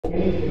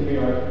He's going to be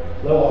our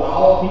level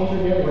owl teacher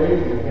again.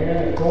 Raise your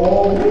hand,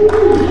 Nicole. And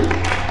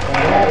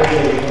that is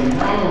a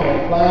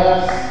phenomenal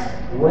class.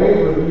 Rave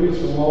reviews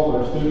from all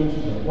of our students.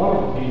 She's a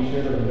wonderful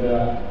teacher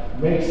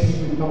and makes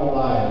you come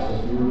alive. So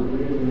if you're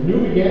a new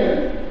beginner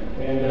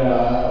and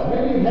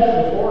maybe you've had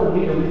it before and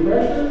need a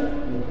refresher,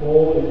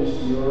 Nicole is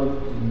your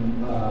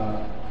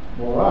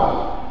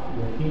morale,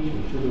 your teacher.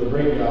 She'll do a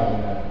great job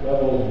in that.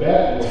 Level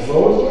Bet with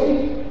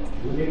Rosalie.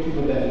 We'll get you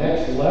to that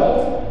next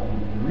level.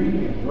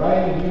 Reading and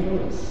writing, Hebrew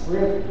and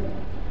script.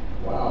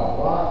 Wow,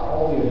 rock,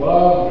 all the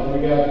above.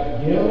 And we got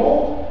Gimel.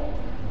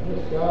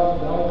 This guy's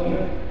down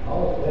here.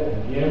 I'll let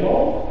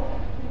Gimel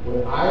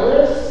with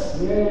Iris.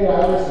 Yay,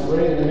 Iris is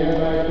raising her hand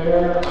back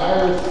there.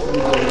 Iris is a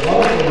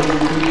wonderful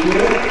Hebrew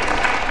teacher.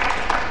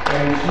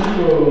 And she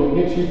will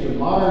get you to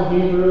modern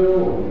Hebrew.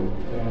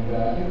 And I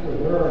think with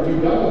her, are you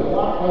done with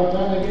block by the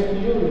time they get to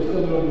you, or are you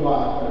still doing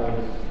block?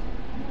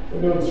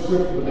 They're doing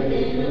script when they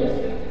get to you.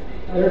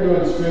 They're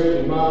doing script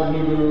in modern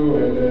Hebrew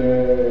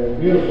and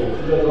beautiful.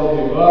 She does all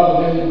the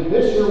above. And then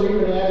this year we've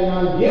been adding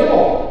on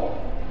Gimel.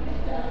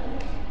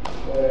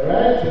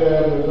 Alright,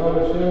 with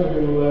Hashem,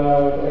 we will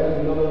add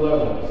another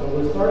level. So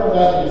we'll start on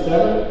that in 7.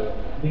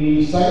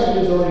 The sign-up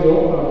is already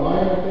open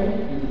online, I think.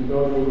 You can go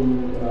to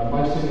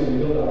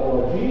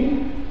mycityofthehill.org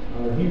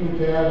on the Hebrew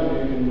tab, and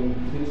you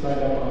can get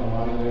signed up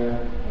online there.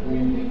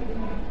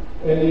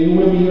 And you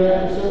will be here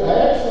after service.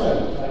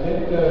 Excellent. I did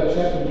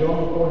check with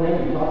Joan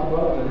beforehand. We talked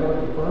about it. I never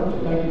confirmed. So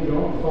thank you,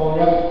 Joan, for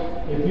following up.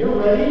 If you're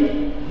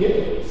ready,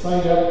 get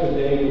signed up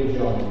today with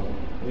Joan.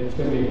 It's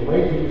going to be a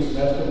great Hebrew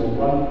semester. We'll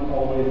run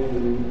all the way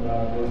through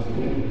towards the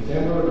end of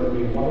December. It'll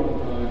be a wonderful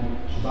time.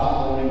 Shabbat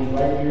mornings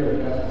right here at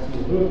Pastor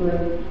Steve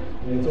Lutheran.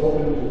 And it's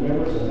open to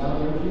members and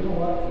non-members. You know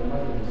what? There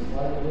might be a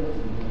slide for this.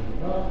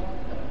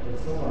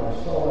 It's somewhere I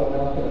saw it.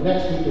 Now,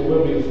 next week there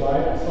will be a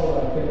slide. I saw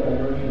it, I think, on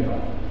your email.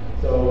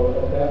 So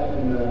that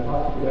can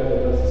talk to you guys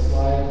that does the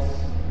slides,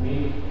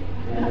 me,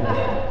 and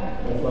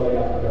that's what I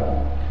got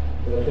forgotten.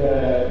 But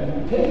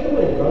take it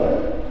away, brother.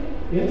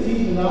 In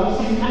season, out of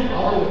season,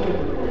 I'll do the quick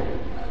report.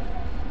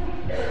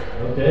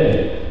 Okay.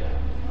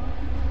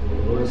 With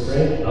the Lord's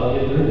strength, I'll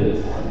get through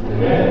this.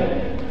 Amen.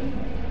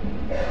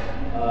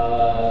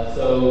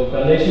 So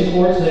foundation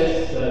course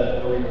next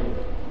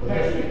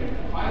Next week.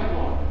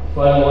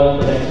 Final one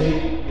for next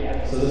week.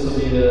 Yeah. So this will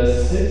be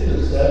the 6th or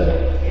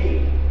 7th?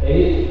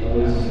 8. I'm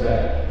losing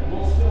track.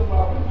 We'll still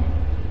welcome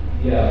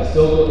you. Yeah,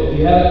 still. If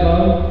you haven't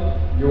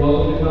come, you're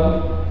welcome to come.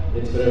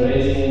 It's been an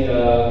amazing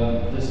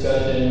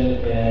discussion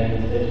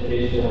and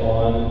education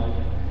on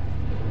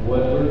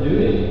what we're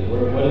doing.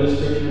 What are the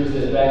scriptures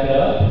that back it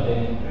up,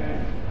 and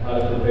how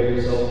to prepare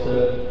yourself to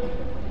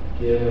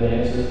give an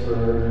answer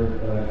for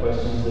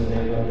questions that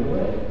may come your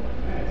way.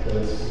 So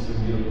it's super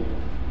beautiful.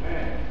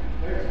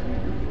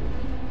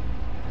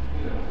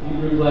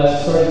 Hebrew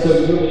class starting, so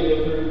you want me to go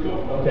through?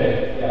 Okay,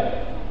 yeah.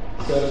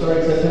 So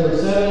starting September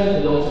 7th,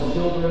 adults and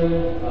children.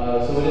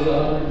 So it is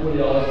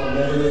 $120 for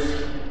members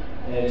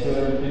and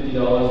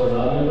 $250 for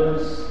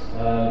non-members.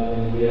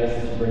 And we ask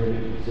that you bring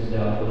 50%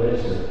 down for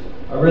register.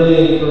 I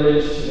really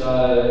encourage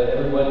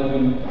everyone who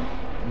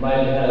might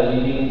have had a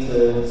meeting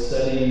to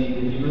study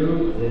the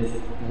Hebrew.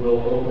 It will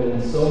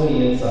open so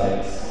many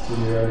insights to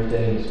your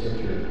understanding of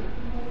Scripture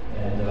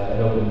and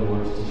open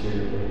doors to share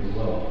your faith as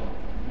well.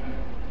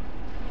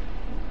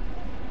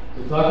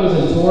 So tacos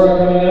and Torah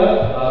coming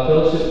up,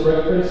 fellowship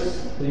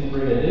breakfast, please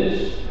bring a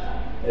dish.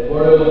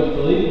 Eduardo and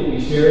Philippe will be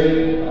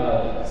sharing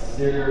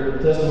their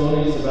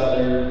testimonies about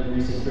their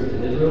recent trip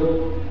to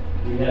Israel.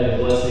 We had the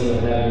blessing of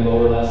having them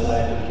over last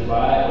night for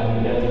Shabbat, and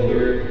we got to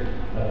hear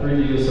a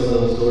preview of some of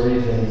those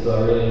stories, and so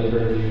I really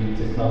encourage you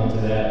to come to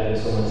that.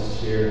 There's so much to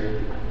share.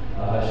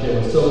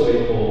 Hashem was so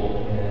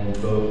faithful in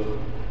both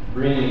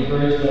bringing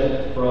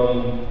encouragement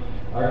from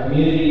our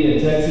community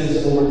in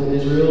Texas over to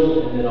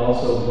Israel, and then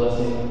also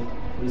blessing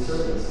the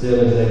servants,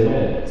 them as they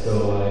went. So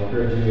I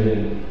encourage you,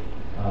 and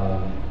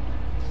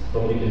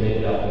hope you can make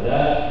it out for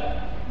that.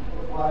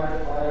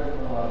 Flyers in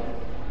the lobby.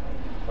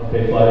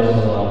 Okay, flyers in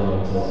the lobby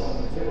room.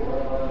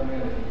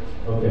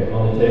 Okay,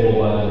 on the table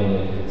by the main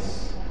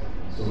entrance.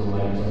 So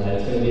reminders on that.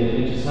 It's going to be at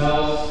Mitch's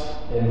house,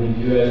 and we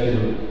do ask you to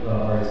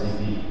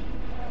RSVP.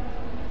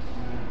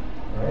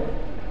 Alright?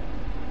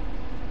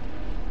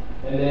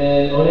 And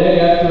then Oneg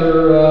after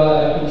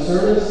the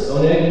service,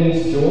 Oneg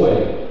means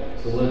joy.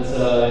 So let's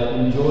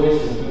enjoy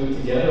some food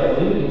together. I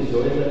believe it means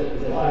joy.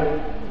 Is that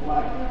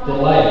right?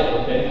 Delight.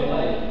 Okay,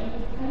 delight.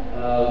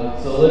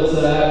 So let's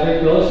have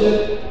great fellowship.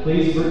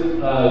 Please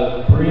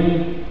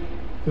bring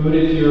food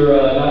if you're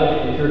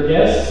if you're a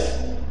guest.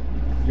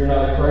 You're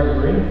not required to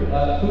bring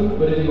food,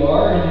 but if you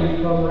are and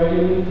you come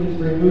regularly, please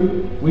bring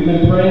food. We've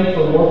been praying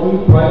for more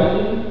food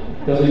privately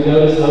because we've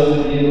noticed those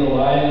at the end of the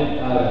line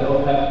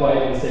don't have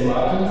quite the same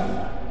options.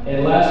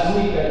 And last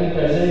week, I think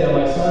Isaiah,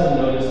 my son,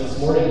 noticed this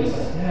morning. He's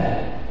like,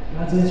 "Dad,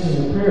 God's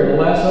answering the prayer.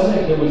 The last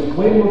Sunday there was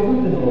way more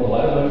food than normal."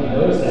 I don't know if you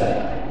noticed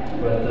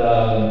that, but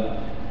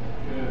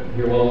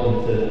you're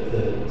welcome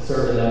to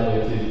serve in that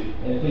way too.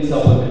 And please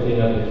help with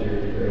picking up if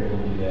you're able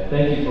to do that.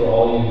 Thank you for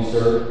all you who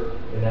serve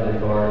in that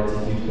regard. It's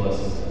a huge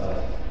blessing to us.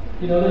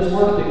 there's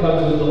work that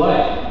comes with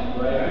delight,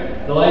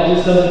 right? Delight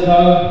just doesn't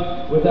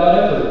come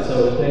without effort.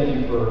 So thank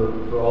you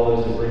for all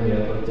those that bring the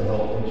effort to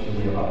help make sure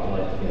we have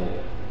delight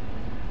together.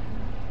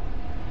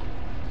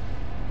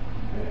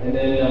 And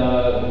then we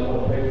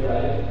want to pray for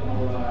that.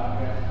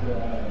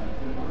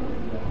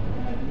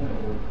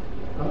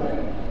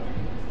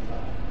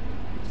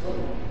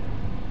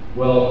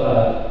 Well,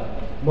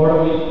 Marta,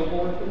 will you come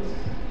forward, please?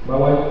 My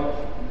wife,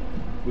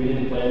 we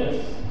didn't plan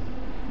this,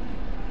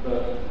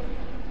 but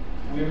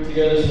we were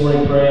together this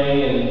morning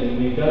praying,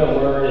 and we got a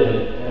word,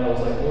 and I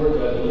was like, Lord, do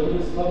I deliver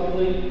this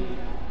publicly?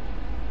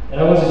 And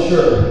I wasn't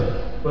sure,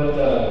 but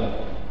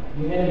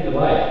you handed me the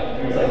mic,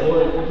 and I was like,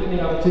 Lord, if you give me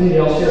an opportunity,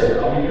 I'll share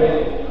it. I'll be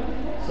faithful.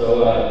 So,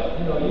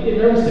 you get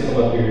nervous to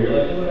come up here. You're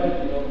like,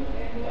 Lord,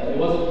 it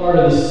wasn't part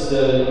of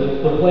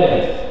the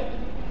plan,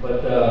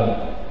 but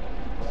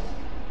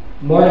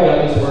Marta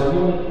got this word. Do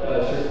you want to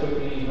share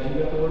quickly how you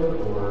got the word,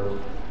 or?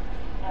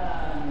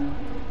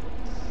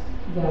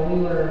 Yeah,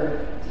 we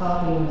were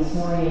talking this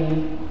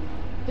morning,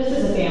 just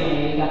as a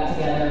family. We got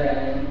together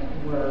and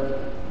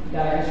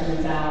got our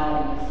instruments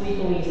out, and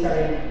sleepily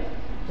started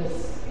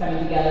just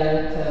coming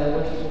together to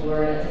worship the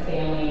Lord as a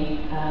family.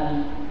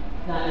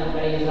 Not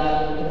everybody was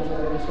up looking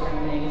for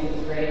restoring things. It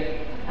was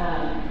great.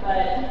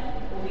 But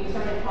we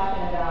started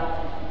talking about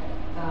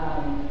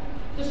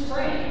just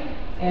praying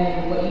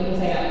and what you can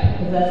say about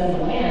possessing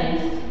the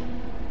land.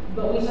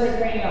 But we started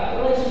praying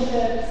about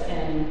relationships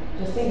and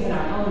just things in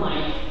our own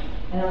life.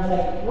 And I was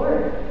like,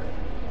 Lord,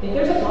 if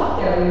there's a block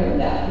there, remove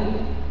that.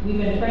 We've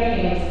been praying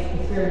against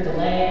the spirit of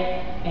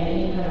delay and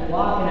any kind of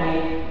block,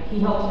 and he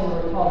helped me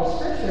recall the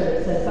scripture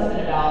that says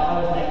something about,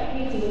 I was like,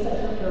 Casey, what's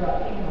that scripture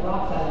about taking the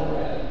rocks out of the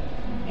road?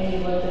 And he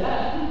looked it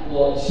up.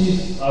 Well,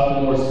 she's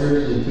often more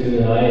spiritually tuned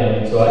than I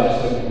am, so I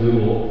just went to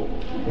Google.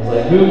 I was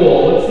like,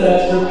 Google, what's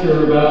that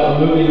scripture about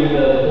removing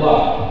the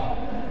block?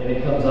 And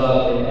it comes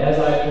up, and as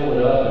I pull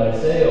it up, and I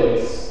say,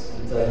 it's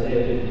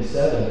Isaiah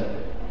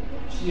 57,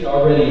 she had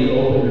already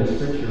opened her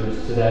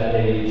scriptures to that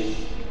page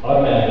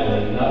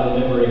automatically, not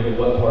remembering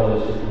what part of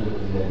the scriptures it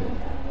was in. It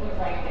was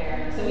right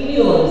there. So we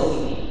knew what was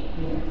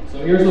speaking. So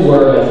here's the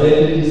word,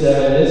 Isaiah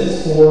 57. This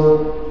is for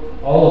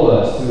all of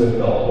us who have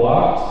felt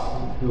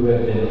blocked, who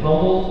have been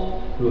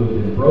humbled, who have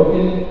been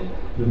broken,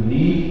 who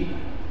need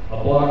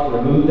a block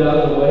removed out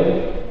of the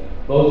way,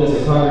 both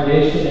as a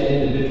congregation and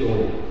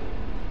individually.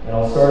 And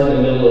I'll start in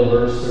the middle of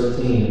verse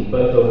 13.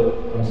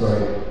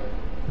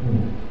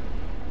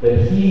 But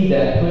he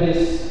that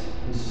putteth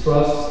his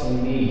trust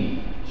in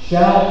me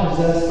shall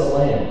possess the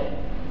land,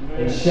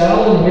 and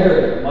shall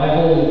inherit my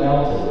holy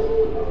mountain.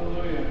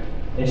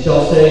 And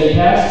shall say,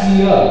 Cast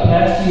ye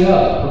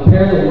up,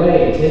 prepare the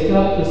way, take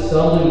up the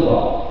stumbling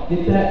block.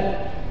 Get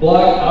that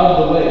block out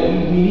of the way.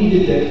 We need to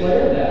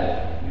declare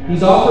that.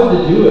 He's offered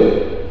to do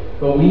it,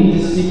 but we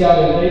need to speak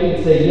out in faith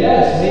and say,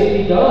 yes, may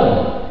it be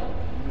done.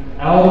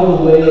 Out of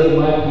the way of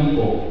my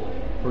people.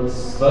 For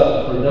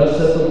thus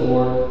saith the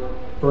Lord,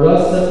 for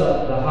us saith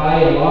the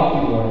high and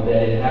lofty one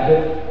that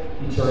inhabiteth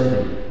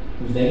eternity,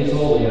 whose name is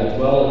holy. I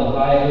dwell in the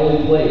high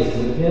holy place,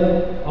 and with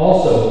him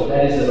also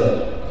that is of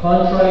a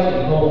contrite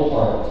and humble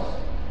heart,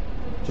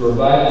 to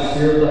revive the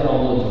spirit of the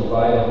humble and to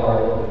revive the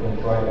heart of the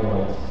contrite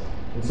ones.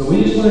 And so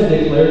we just want to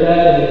declare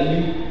that, and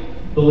if you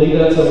believe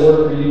that's a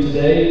word for you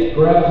today,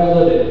 grab hold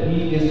of it.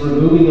 He is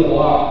removing the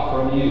block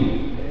from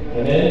you.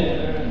 Amen?